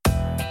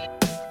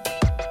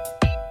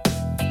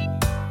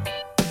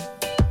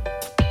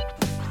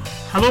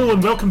Hello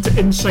and welcome to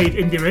Inside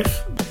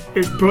IndyRef.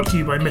 It's brought to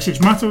you by Message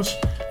Matters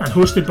and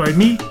hosted by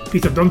me,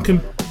 Peter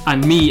Duncan.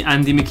 And me,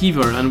 Andy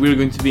McKeever, and we're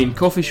going to be in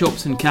coffee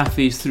shops and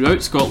cafes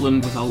throughout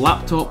Scotland with a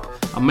laptop,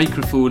 a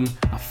microphone,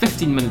 a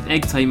 15-minute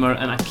egg timer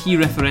and a key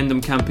referendum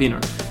campaigner.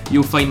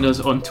 You'll find us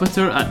on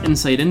Twitter at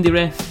Inside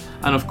IndyRef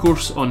and of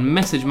course on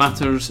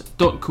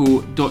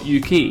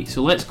messagematters.co.uk.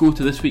 So let's go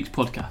to this week's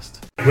podcast.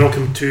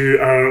 Welcome to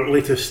our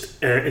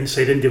latest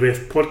Inside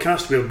IndyRef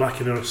podcast. We're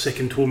back in our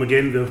second home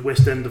again, the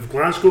West End of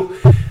Glasgow.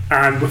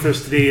 And with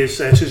us today is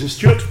Susan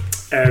Stewart,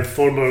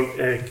 former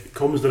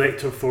comms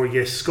director for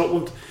Yes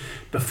Scotland.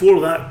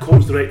 Before that,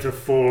 comms director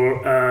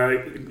for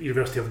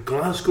University of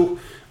Glasgow,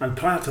 and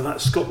prior to that,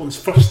 Scotland's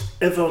first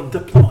ever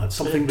diplomat.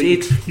 Something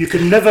Indeed. that you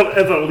can never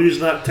ever lose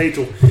that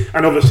title.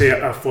 And obviously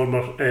a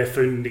former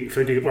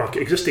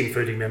existing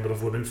founding member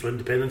of Women for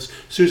Independence.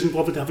 Susan,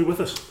 lovely to have you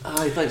with us.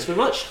 Hi, thanks very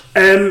much.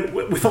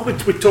 We thought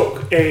we'd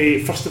talk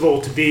first of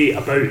all today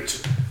about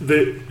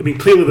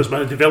clearly there's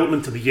been a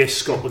development of the Yes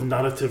Scotland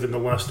narrative in the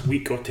last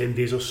week or 10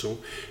 days or so.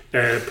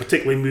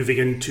 Particularly moving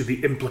into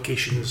the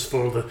implications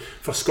for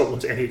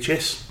Scotland's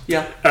NHS.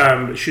 Yeah.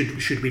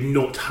 Should we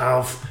not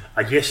have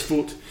a yes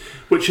vote,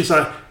 which is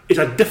a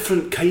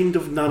different kind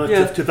of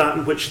narrative to that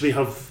in which they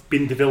have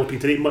been developing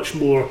today, much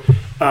more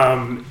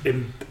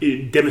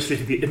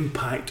demonstrating the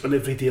impact on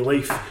everyday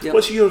life. Yep.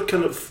 What's your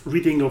kind of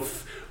reading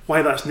of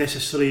why that's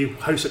necessary,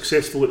 how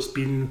successful it's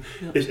been?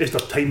 Yep. Is there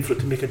time for it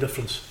to make a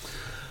difference?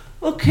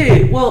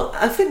 Okay, well,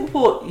 I think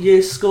what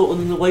Yes Scotland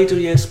and the wider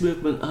Yes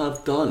movement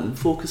have done,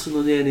 focusing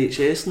on the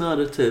NHS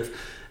narrative,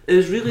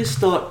 is really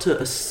start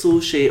to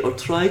associate or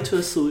try to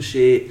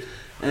associate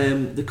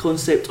the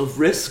concept of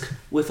risk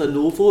with a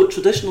no vote.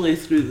 Traditionally,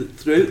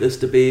 throughout this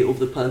debate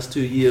over the past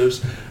 2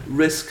 years,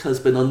 risk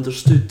has been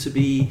understood to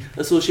be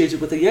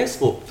associated with a yes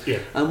vote. Yeah.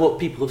 And what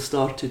people have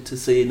started to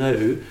say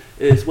now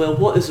is, well,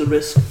 what is the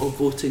risk of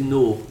voting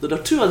no? There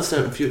are two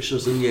uncertain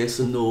futures in yes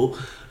and no.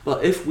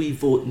 But if we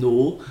vote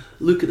no,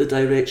 look at the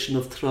direction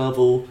of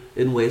travel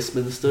in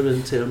Westminster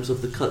in terms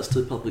of the cuts to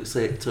the public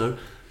sector,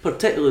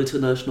 particularly to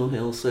the National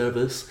Health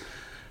Service.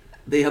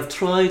 They have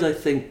tried, I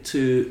think,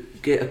 to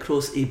get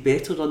across a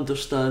better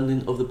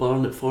understanding of the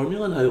Barnett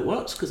formula and how it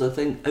works, because I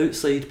think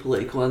outside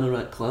political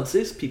anorak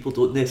classes, people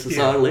don't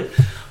necessarily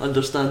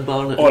understand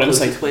Barnett and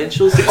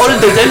consequentials.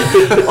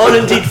 or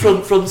indeed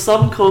from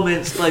some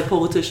comments by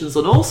politicians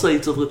on all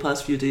sides over the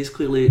past few days,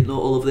 clearly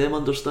not all of them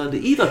understand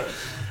it either.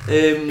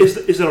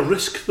 Is there a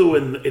risk, though,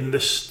 in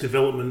this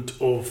development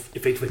of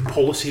effectively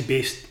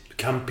policy-based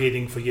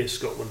campaigning for Yes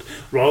Scotland,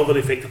 rather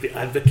than effectively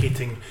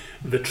advocating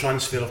the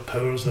transfer of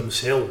powers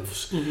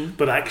themselves,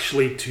 but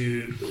actually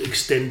to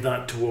extend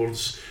that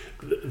towards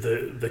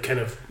the kind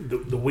of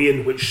the way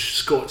in which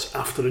Scots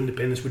after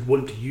independence would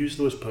want to use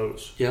those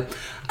powers? Yeah,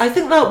 I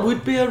think that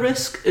would be a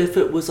risk if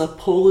it was a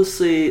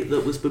policy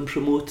that was being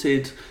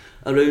promoted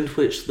around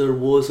which there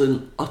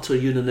wasn't utter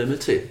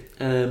unanimity.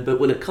 But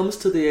when it comes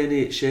to the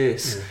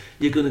NHS,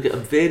 you're going to get a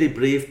very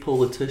brave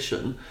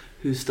politician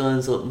who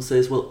stands up and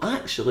says, well,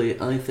 actually,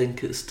 I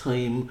think it's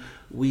time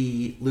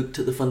we looked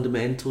at the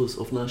fundamentals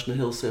of National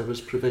Health Service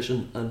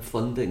provision and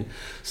funding.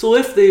 So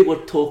if they were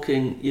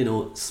talking,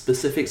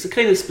 specifics, the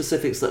kind of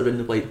specifics that are in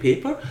the white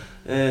paper,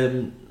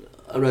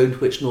 around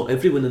which not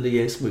everyone in the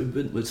Yes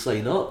movement would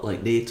sign up,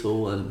 like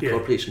NATO and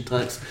corporation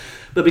tax.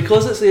 But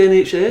because it's the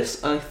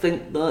NHS, I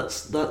think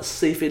that's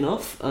safe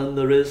enough, and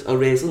there is a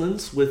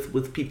resonance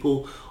with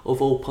people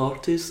of all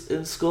parties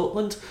in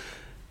Scotland.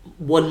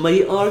 One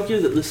might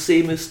argue that the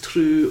same is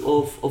true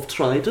of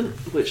Trident,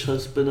 which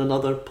has been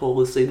another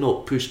policy,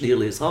 not pushed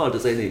nearly as hard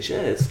as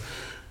NHS,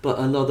 but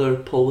another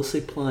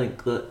policy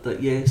plank that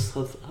Yes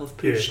have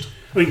pushed.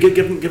 Yeah.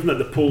 Given that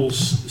the polls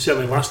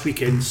certainly last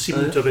weekend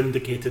seemed to have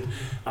indicated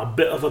a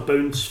bit of a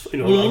bounce,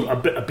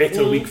 a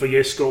better week for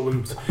Yes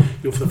Scotland,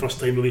 for the first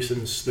time really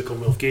since the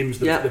Commonwealth Games,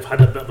 they've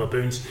had a bit of a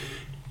bounce.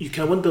 You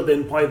can wonder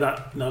then why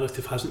that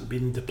narrative hasn't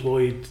been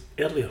deployed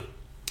earlier.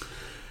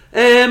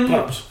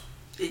 Perhaps.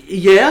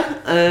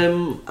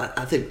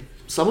 I think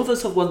some of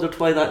us have wondered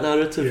why that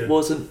narrative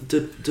wasn't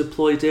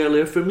deployed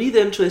earlier. For me,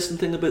 the interesting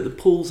thing about the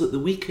polls at the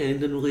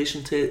weekend in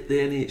relation to the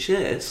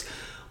NHS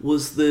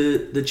was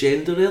the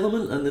gender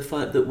element and the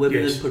fact that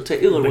women in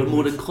particular were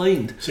more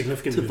inclined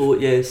to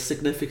vote yes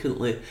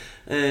significantly.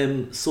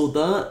 So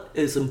that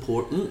is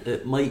important.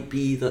 It might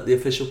be that the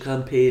official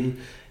campaign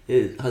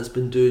has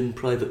been doing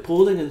private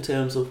polling in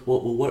terms of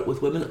what will work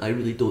with women. I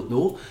really don't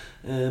know,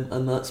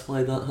 and that's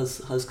why that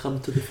has come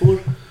to the fore.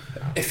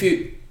 If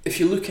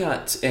you look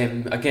at,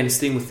 again,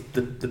 staying with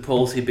the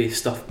policy-based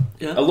stuff,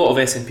 a lot of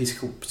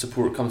SNP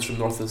support comes from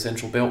North and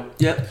Central Belt.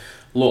 Yeah.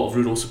 A lot of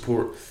rural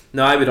support.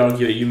 Now, I would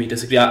argue, you may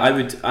disagree, I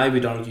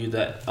would argue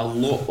that a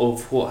lot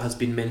of what has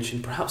been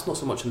mentioned, perhaps not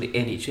so much on the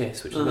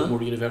NHS, which is a bit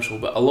more universal,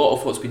 but a lot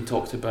of what's been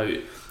talked about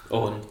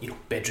on,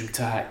 bedroom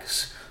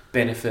tax,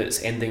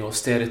 benefits, ending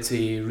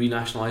austerity,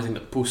 renationalising the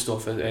post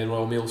office,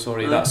 Royal Mail,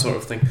 that sort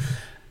of thing.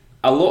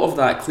 A lot of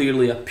that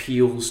clearly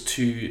appeals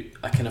to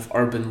a kind of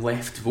urban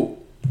left vote.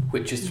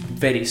 which is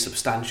very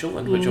substantial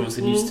and which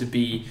obviously needs to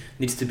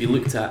be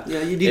looked at.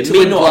 Yeah, you need to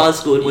win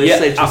Glasgow and West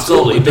Central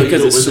Scotland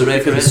because it's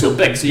so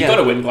big. So you've got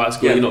to win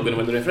Glasgow. Yeah. You're not going to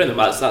win the referendum.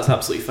 That's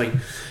absolutely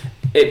fine.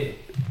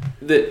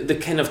 The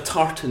kind of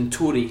tartan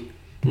Tory,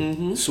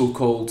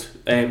 so-called,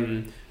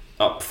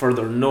 up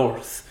further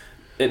north,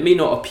 it may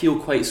not appeal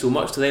quite so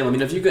much to them. I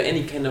mean, have you got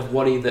any kind of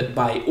worry that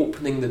by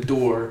opening the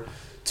door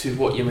to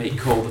what you might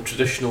call the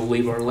traditional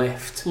Labour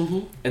left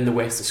in the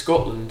west of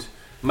Scotland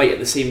might at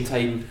the same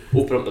time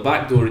open up the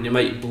back door, and you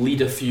might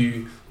bleed a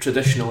few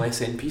traditional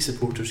SNP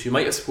supporters who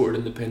might have supported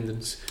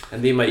independence,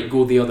 and they might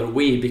go the other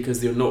way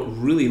because they're not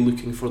really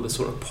looking for the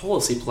sort of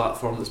policy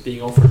platform that's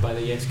being offered by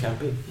the Yes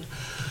campaign?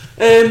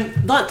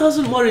 That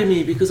doesn't worry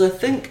me, because I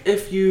think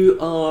if you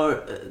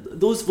are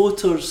those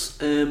voters,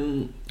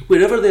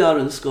 wherever they are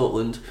in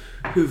Scotland,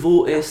 who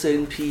vote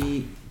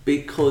SNP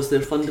because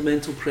their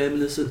fundamental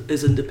premise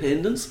is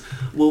independence,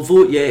 will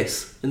vote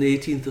yes on the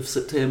 18th of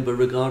September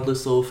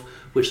regardless of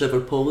whichever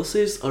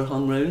policies are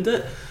hung round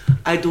it.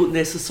 I don't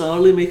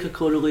necessarily make a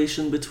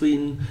correlation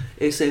between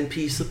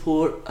SNP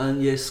support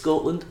and Yes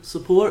Scotland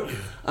support.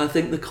 I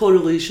think the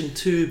correlation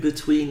too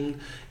between,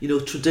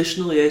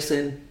 traditionally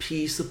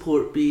SNP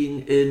support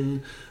being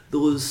in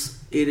those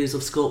areas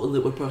of Scotland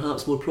that were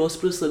perhaps more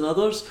prosperous than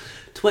others,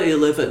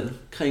 2011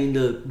 kind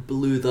of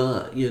blew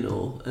that.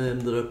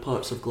 There are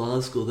parts of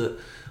Glasgow that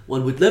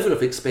one would never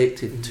have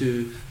expected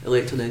to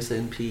elect an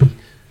SNP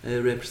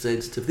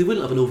representative. They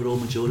wouldn't have an overall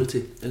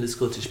majority in the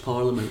Scottish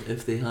Parliament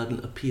if they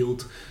hadn't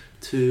appealed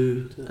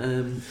to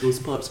those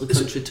parts of the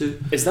country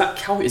too. Is that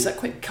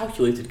quite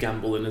calculated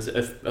gamble? And is it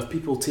if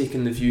people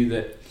taking the view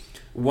that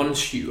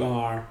once you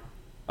are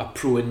a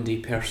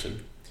pro-indie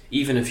person,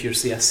 even if you're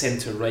say a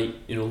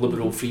centre-right,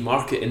 liberal free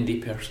market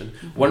indie person,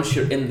 once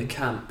you're in the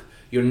camp,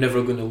 you're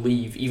never going to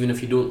leave, even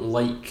if you don't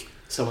like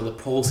some of the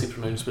policy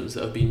pronouncements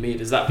that have been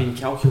made? Is that being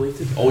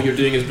calculated? All you're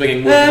doing is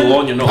bringing more people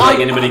on, you're not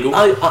letting anybody go?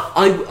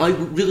 I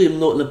really am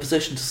not in a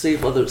position to say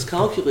whether it's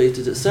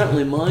calculated. It's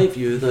certainly my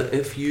view that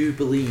if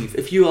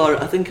you are,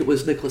 I think it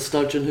was Nicola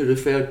Sturgeon who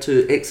referred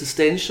to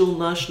existential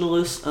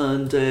nationalists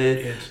and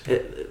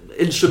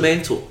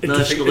instrumental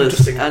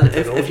nationalists, and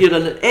if you're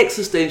an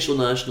existential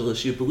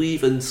nationalist, you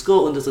believe in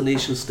Scotland as a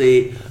nation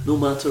state no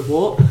matter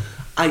what,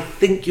 I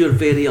think you're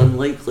very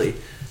unlikely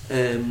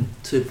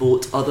to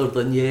vote other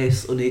than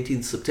yes on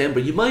 18th September.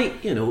 You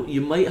might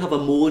have a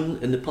moan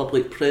in the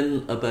public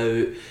print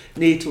about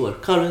NATO or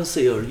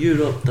currency or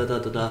Europe,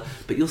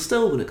 but you'll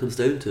still, when it comes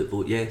down to it,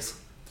 vote yes.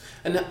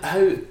 And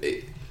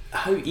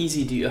how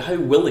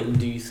willing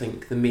do you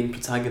think the main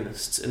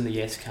protagonists in the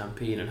Yes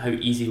campaign, and how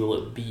easy will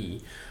it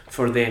be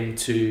for them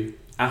to,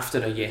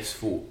 after a yes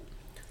vote,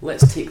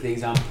 let's take the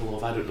example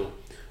of, I don't know,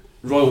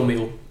 Royal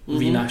Mail,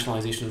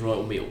 renationalisation of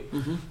Royal Mail,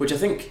 which I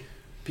think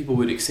people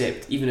would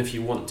accept, even if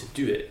you want to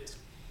do it,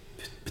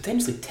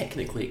 potentially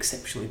technically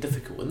exceptionally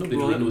difficult, and nobody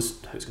really knows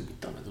how it's going to be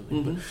done, I don't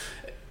think. But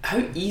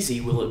how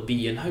easy will it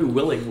be, and how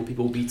willing will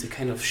people be to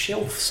kind of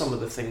shelf some of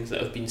the things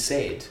that have been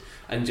said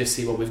and just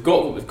say, well, we've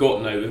got what we've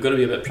got now, we've got to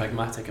be a bit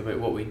pragmatic about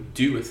what we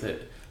do with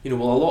it? Will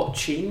a lot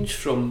change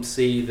from,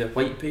 say, the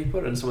white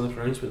paper and some of the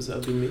pronouncements that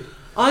have been made?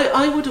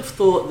 I would have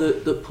thought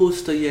that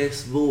post a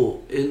yes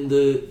vote, in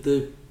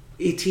the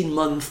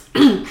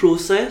 18-month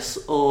process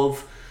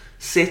of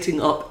setting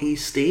up a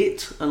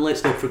state, and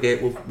let's not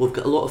forget we've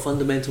got a lot of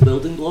fundamental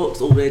building blocks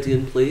already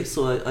in place,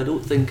 so I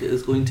don't think it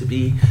is going to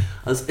be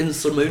as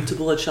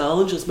insurmountable a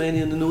challenge as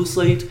many on the no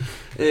side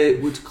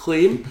would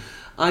claim.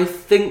 I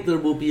think there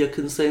will be a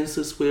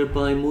consensus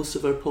whereby most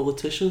of our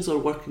politicians are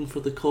working for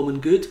the common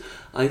good.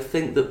 I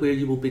think that where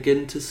you will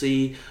begin to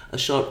see a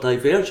sharp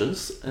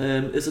divergence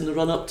is in the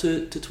run-up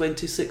to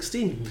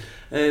 2016.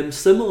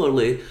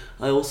 Similarly,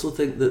 I also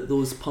think that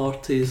those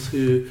parties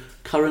who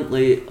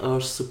currently are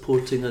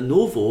supporting a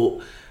no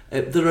vote,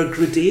 there are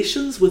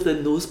gradations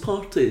within those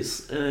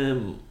parties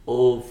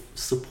of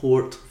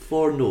support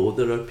for no.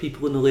 There are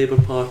people in the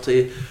Labour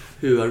Party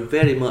who are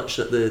very much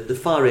at the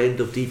far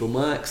end of Devo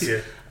Max,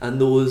 and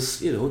those,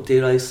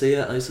 dare I say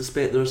it, I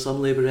suspect there are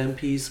some Labour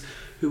MPs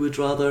who would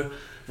rather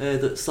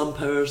that some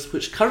powers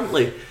which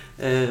currently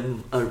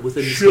are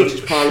within the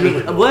Scottish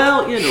Parliament.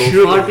 Far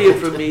be it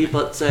from me,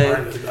 but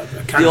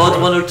the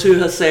odd one or two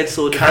has said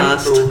so in the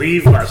past. I can't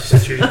believe that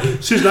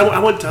situation. Susan, I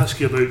want to ask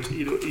you about,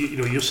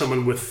 you're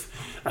someone with,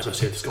 as I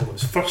said,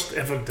 Scotland's first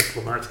ever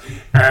diplomat.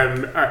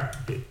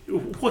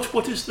 What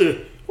do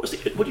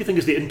you think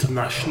is the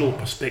international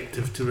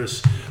perspective to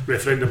this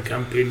referendum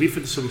campaign? We've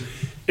had some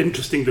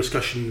interesting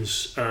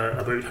discussions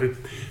about how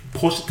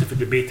positive a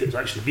debate it's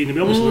actually been. I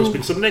mean, obviously there's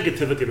been some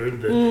negativity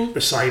around the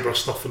cyber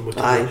stuff and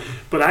whatever,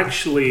 but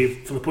actually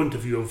from the point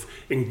of view of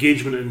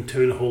engagement in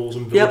town halls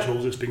and village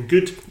halls, it's been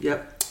good.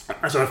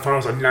 As far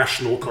as a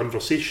national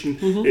conversation,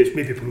 it's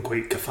maybe been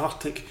quite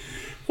cathartic.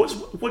 What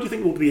do you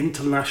think will be the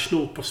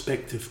international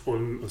perspective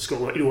on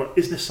Scotland?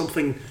 Is this a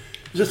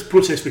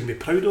process we can be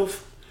proud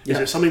of? Is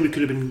it something we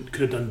could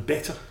have done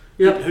better?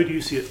 Yep. How do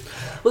you see it?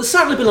 Well, it's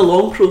certainly been a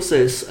long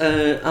process,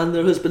 and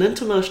there has been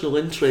international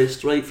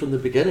interest right from the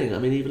beginning. I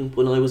mean, even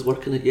when I was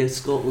working at Yes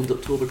Scotland,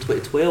 October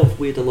 2012,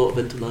 we had a lot of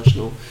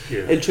international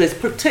interest,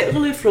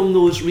 particularly from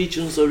those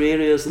regions or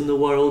areas in the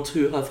world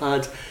who have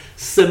had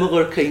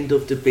similar kind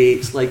of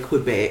debates, like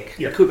Quebec.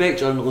 Yep. Quebec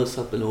journalists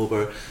have been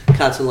over,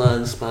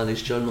 Catalan,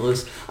 Spanish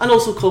journalists, and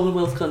also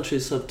Commonwealth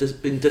countries have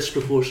been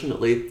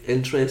disproportionately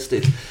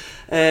interested.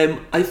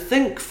 I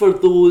think for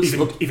those...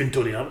 Even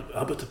Tony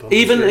Abbott.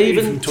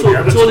 Even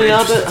Tony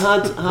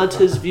Abbott had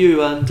his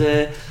view, and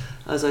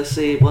as I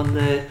say, one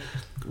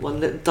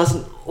that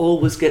doesn't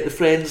always get the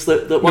friends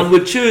that one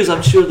would choose.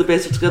 I'm sure the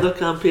Better Together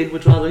campaign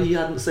would rather he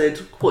hadn't said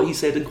what he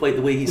said in quite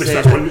the way he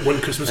said. That's one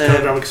Christmas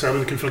card Alex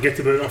Salmon can forget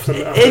about after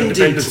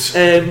independence.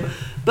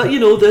 But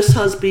this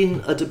has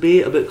been a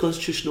debate about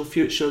constitutional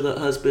future that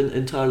has been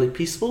entirely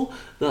peaceful,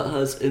 that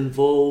has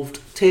involved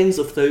tens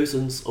of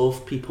thousands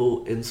of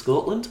people in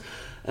Scotland.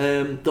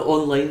 The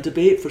online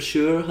debate, for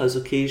sure, has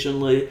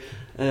occasionally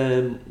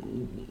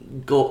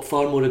got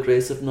far more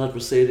aggressive and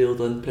adversarial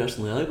than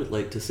personally I would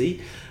like to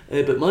see.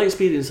 But my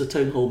experience of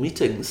town hall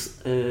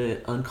meetings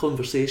and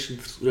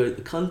conversations throughout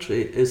the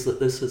country is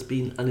that this has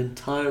been an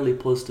entirely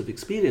positive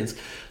experience.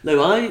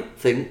 Now, I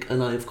think,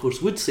 and I of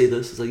course would say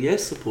this as a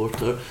Yes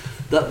supporter,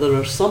 that there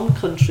are some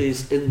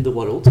countries in the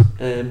world,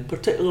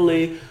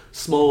 particularly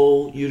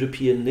small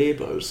European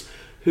neighbours,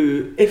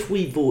 who, if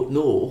we vote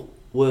no,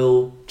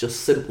 will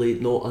just simply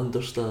not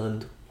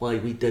understand why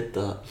we did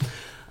that.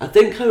 I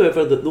think,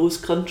 however, that those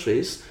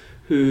countries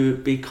who,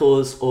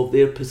 because of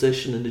their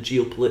position in the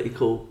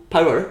geopolitical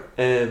power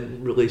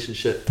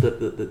relationship that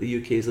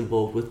the UK is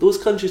involved with, those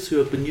countries who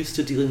have been used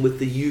to dealing with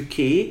the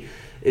UK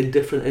in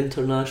different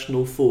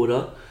international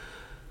fora,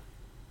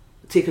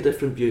 take a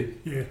different view.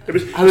 Yeah.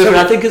 However,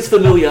 I think it's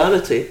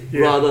familiarity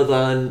rather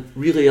than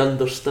really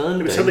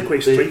understanding. It was certainly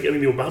quite striking. I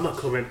mean, the Obama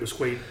comment was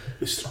quite,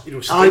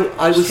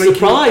 I was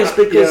surprised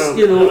because,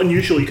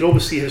 unusual. You could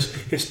always see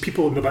his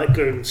people in the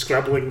background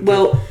scrabbling.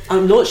 Well,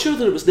 I'm not sure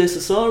that it was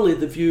necessarily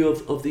the view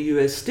of the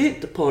US State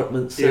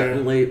Department,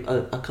 certainly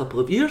a couple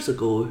of years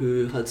ago,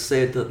 who had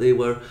said that they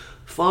were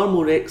far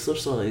more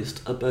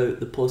exercised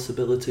about the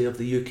possibility of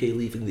the UK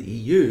leaving the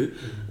EU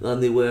than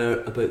they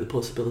were about the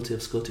possibility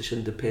of Scottish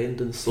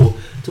independence. So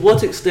to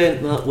what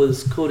extent that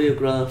was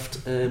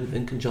choreographed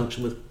in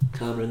conjunction with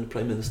Cameron, the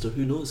Prime Minister,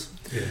 who knows?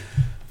 Yeah.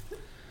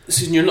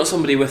 Susan, you're not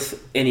somebody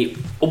with any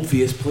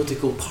obvious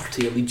political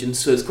party allegiance,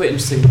 so it's quite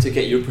interesting to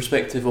get your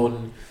perspective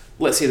on,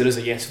 let's say there is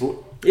a yes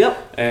vote.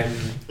 Yep.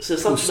 So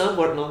something I'm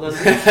working on then.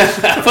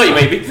 I thought you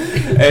might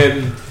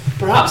be.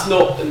 Perhaps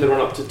not in the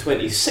run-up to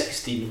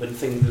 2016, when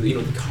things,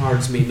 the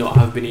cards may not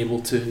have been able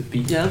to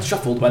be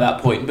shuffled by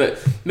that point,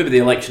 but maybe the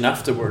election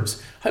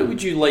afterwards. How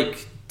would you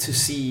like to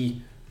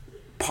see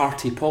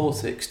party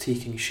politics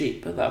taking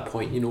shape at that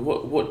point?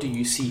 What do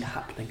you see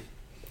happening?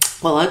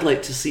 Well, I'd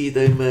like to see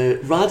them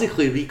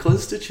radically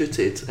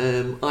reconstituted.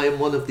 I am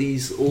one of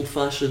these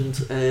old-fashioned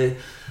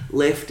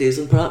lefties,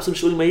 and perhaps I'm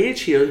showing my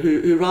age here,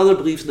 who rather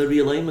believes in the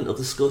realignment of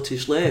the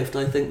Scottish left.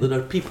 I think there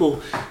are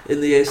people in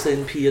the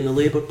SNP and the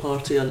Labour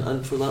Party,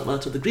 and for that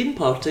matter the Green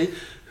Party,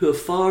 who have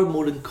far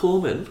more in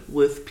common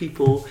with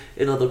people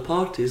in other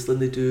parties than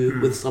they do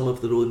with some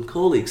of their own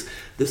colleagues.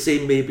 The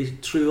same may be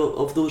true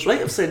of those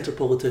right-of-centre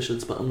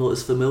politicians, but I'm not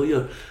as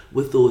familiar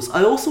with those.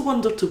 I also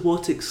wonder to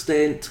what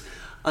extent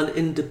an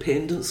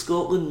independent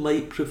Scotland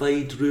might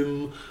provide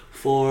room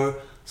for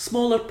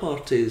smaller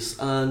parties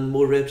and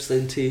more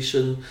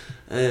representation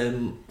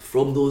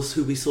from those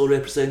who we saw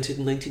represented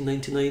in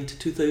 1999 to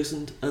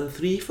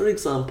 2003, for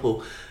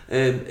example.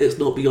 It's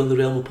not beyond the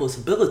realm of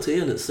possibility,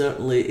 and it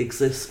certainly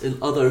exists in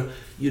other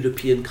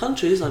European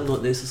countries. I'm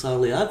not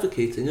necessarily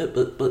advocating it,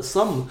 but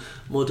some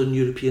modern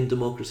European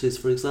democracies,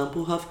 for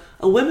example, have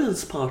a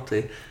women's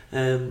party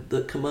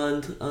that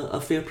command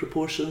a fair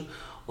proportion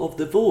of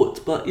the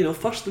vote. But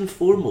first and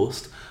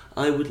foremost,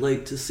 I would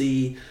like to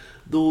see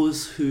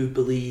those who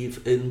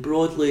believe in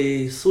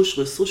broadly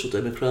socialist, social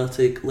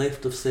democratic,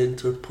 left of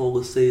centre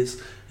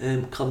policies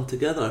come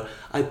together.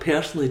 I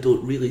personally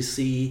don't really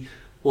see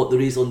what the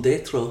raison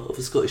d'etre of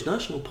the Scottish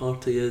National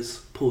Party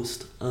is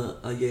post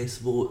a yes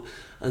vote.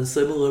 And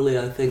similarly,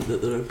 I think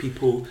that there are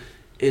people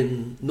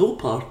in no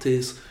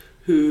parties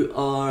who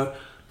are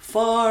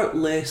far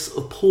less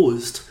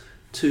opposed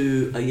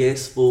to a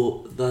yes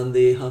vote than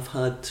they have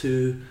had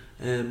to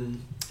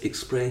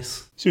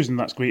express. Susan,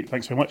 that's great.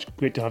 Thanks very much.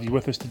 Great to have you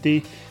with us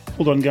today.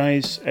 Hold on,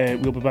 guys.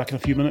 We'll be back in a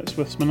few minutes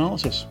with some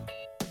analysis.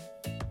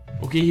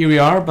 Okay, here we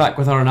are, back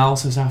with our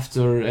analysis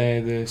after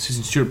the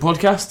Susan Stewart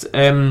podcast.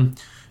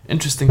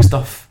 Interesting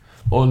stuff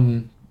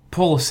on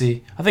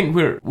policy. I think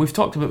we've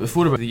talked about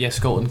before about the Yes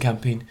Scotland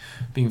campaign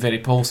being a very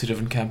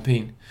policy-driven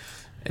campaign.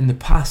 In the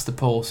past, the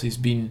policy's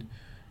been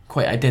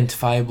quite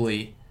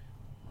identifiably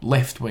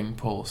left-wing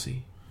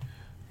policy.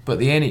 But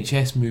the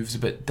NHS move's a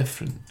bit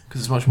different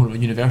because it's much more of a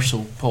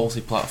universal policy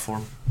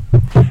platform.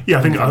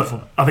 Yeah,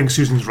 I think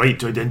Susan's right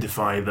to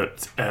identify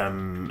that.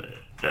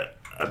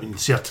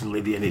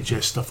 Certainly the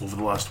NHS stuff over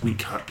the last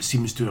week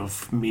seems to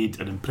have made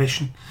an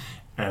impression.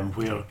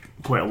 where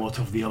quite a lot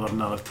of the other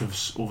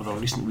narratives over the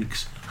recent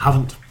weeks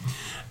haven't.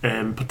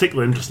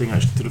 Particularly interesting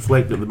actually to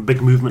reflect that the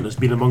big movement has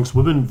been amongst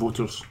women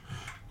voters.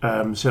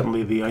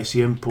 Certainly the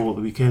ICM poll at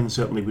the weekend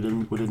certainly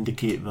would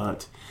indicate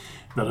that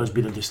there has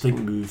been a distinct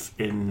move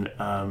in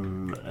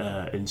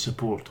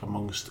support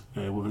amongst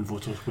women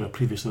voters where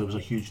previously there was a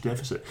huge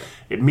deficit.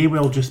 It may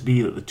well just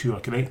be that the two are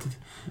connected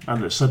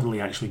and that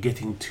suddenly actually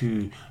getting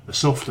to the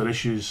softer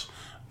issues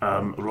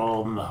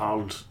rather than the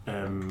hard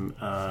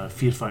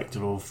fear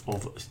factor of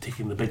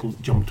taking the big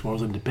jump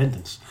towards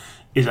independence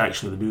is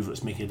actually the move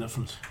that's making a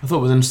difference. I thought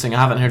it was interesting, I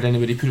haven't heard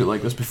anybody put it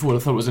like this before, I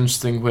thought it was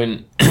interesting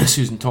when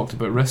Susan talked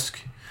about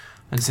risk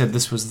and said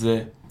this was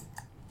the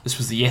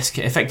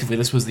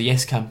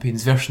Yes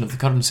campaign's version of the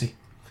currency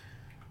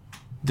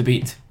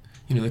debate.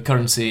 You know, the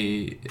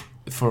currency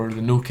for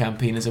the No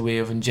campaign is a way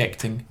of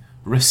injecting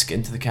risk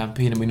into the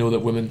campaign, and we know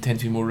that women tend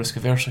to be more risk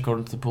averse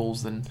according to the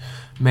polls than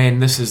men.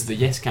 This is the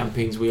Yes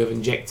campaign's way of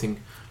injecting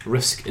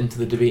risk into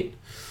the debate,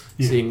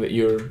 saying that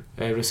you're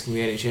risking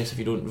the NHS if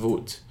you don't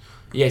vote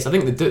yes. I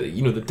think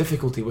the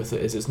difficulty with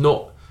it is it's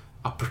not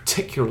a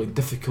particularly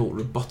difficult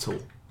rebuttal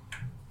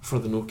for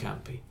the No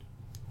campaign.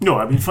 No,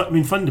 I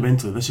mean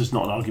fundamentally this is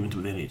not an argument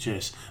about the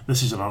NHS.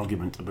 This is an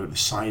argument about the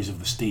size of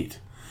the state.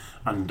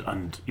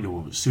 And you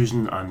know,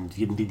 Susan and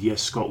indeed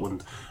Yes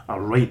Scotland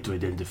are right to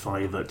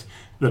identify that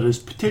there is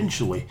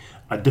potentially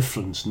a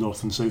difference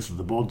north and south of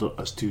the border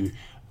as to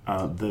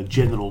the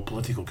general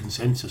political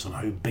consensus on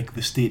how big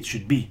the state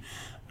should be.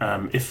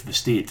 If the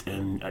state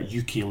at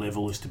UK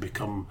level is to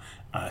become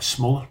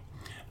smaller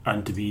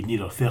and to be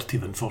nearer 30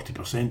 than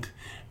 40%,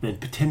 then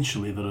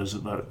potentially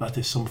that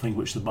is something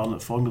which the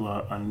Barnett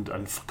formula and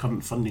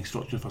current funding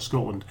structure for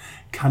Scotland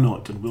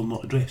cannot and will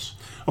not address.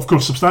 Of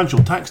course,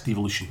 substantial tax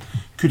devolution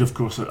could, of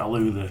course,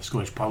 allow the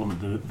Scottish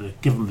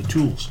Parliament give them the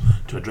tools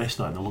to address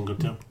that in the longer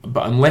term.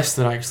 But unless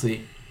they're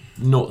actually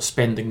not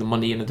spending the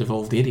money in a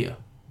devolved area,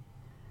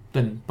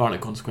 then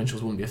Barnett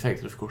consequentials won't be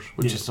affected, of course,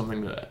 which is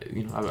something that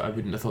I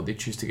wouldn't have thought they'd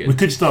choose to get. We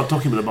could start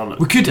talking about Barnett.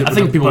 We could. I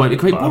think people might be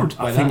quite bored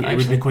by that. I think it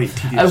would be quite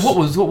tedious.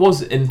 What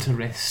was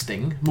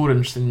interesting, more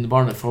interesting than the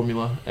Barnett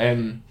formula,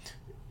 the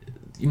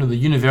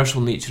universal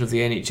nature of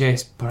the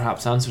NHS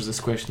perhaps answers this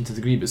question to a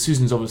degree, but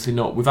Susan's obviously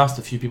not. We've asked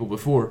a few people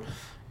before,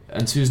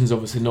 and Susan's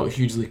obviously not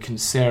hugely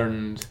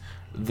concerned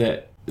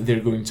that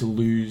they're going to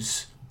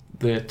lose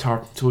the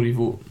Tartan Tory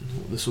vote,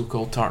 the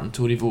so-called Tartan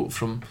Tory vote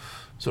from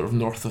sort of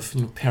north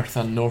of Perth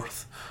and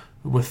north,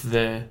 with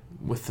the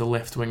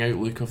left-wing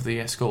outlook of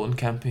the Scotland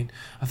campaign.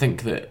 I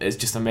think that it's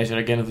just a measure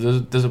again of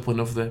the discipline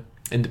of the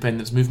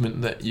independence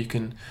movement that you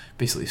can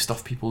basically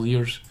stuff people's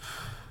ears.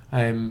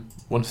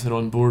 Once they're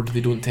on board,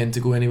 they don't tend to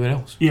go anywhere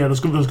else. Yeah, there's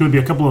going to be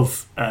a couple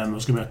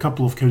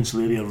of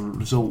council area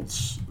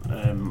results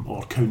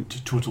or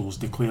count totals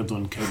declared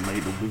on count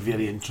night that will be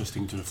very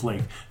interesting to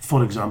reflect.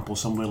 For example,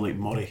 somewhere like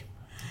Moray,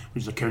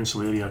 which is a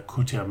council area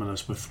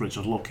coterminous with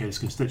Richard Lockhead's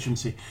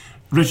constituency.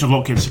 Richard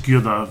Lockhead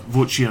secured a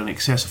vote share in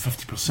excess of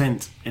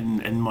 50%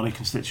 in Moray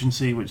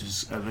constituency, which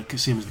is the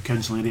same as the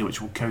council area,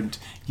 which will count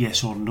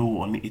yes or no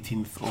on the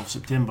 18th of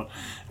September.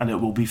 And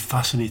it will be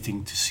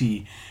fascinating to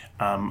see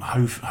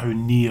how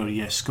near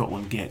Yes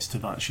Scotland gets to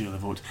that share of the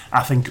vote.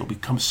 I think it'll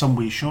become some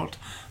way short,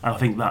 and I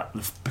think that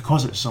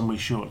because it's some way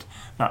short,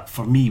 that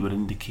for me would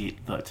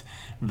indicate that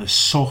the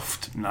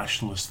soft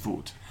nationalist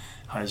vote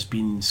has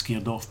been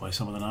scared off by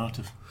some of the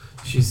narrative.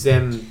 She's,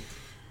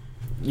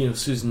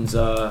 Susan's,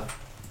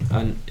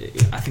 and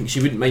I think she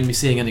wouldn't mind me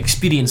saying an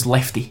experienced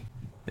lefty,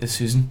 is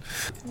Susan.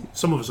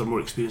 Some of us are more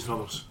experienced than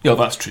others. Yeah,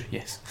 that's true,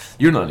 yes.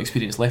 You're not an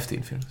experienced lefty,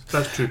 in fairness.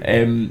 That's true.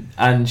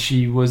 And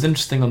she was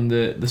interesting on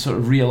the sort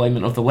of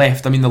realignment of the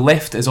left. I mean, the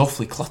left is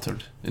awfully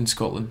cluttered in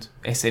Scotland.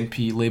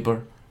 SNP,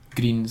 Labour,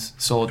 Greens,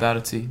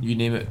 Solidarity, you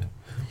name it.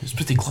 It's a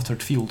pretty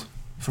cluttered field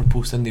for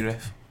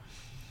post-IndyRef.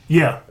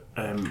 Yeah,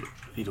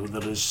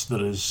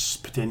 there is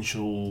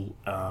potential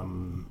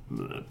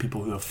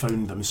people who have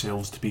found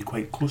themselves to be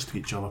quite close to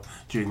each other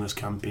during this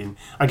campaign.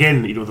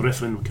 Again, the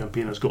referendum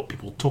campaign has got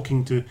people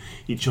talking to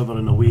each other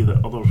in a way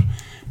that other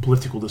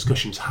political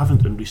discussions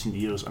haven't in recent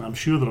years, and I'm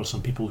sure there are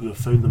some people who have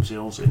found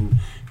themselves in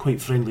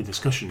quite friendly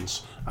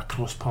discussions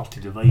across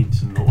party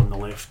divides and on the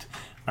left,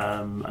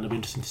 and it'll be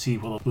interesting to see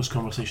whether those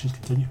conversations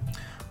continue.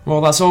 Well,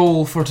 that's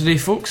all for today,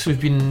 folks. We've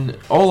been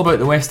all about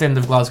the West End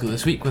of Glasgow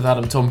this week with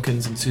Adam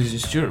Tompkins and Susan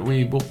Stewart.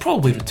 We will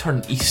probably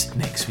return east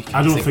next week.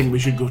 I don't think we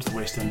should go to the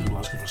West End of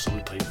Glasgow for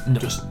some time. No.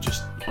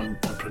 Just on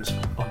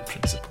principle. On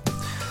principle.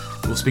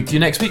 We'll speak to you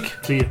next week.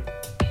 See you.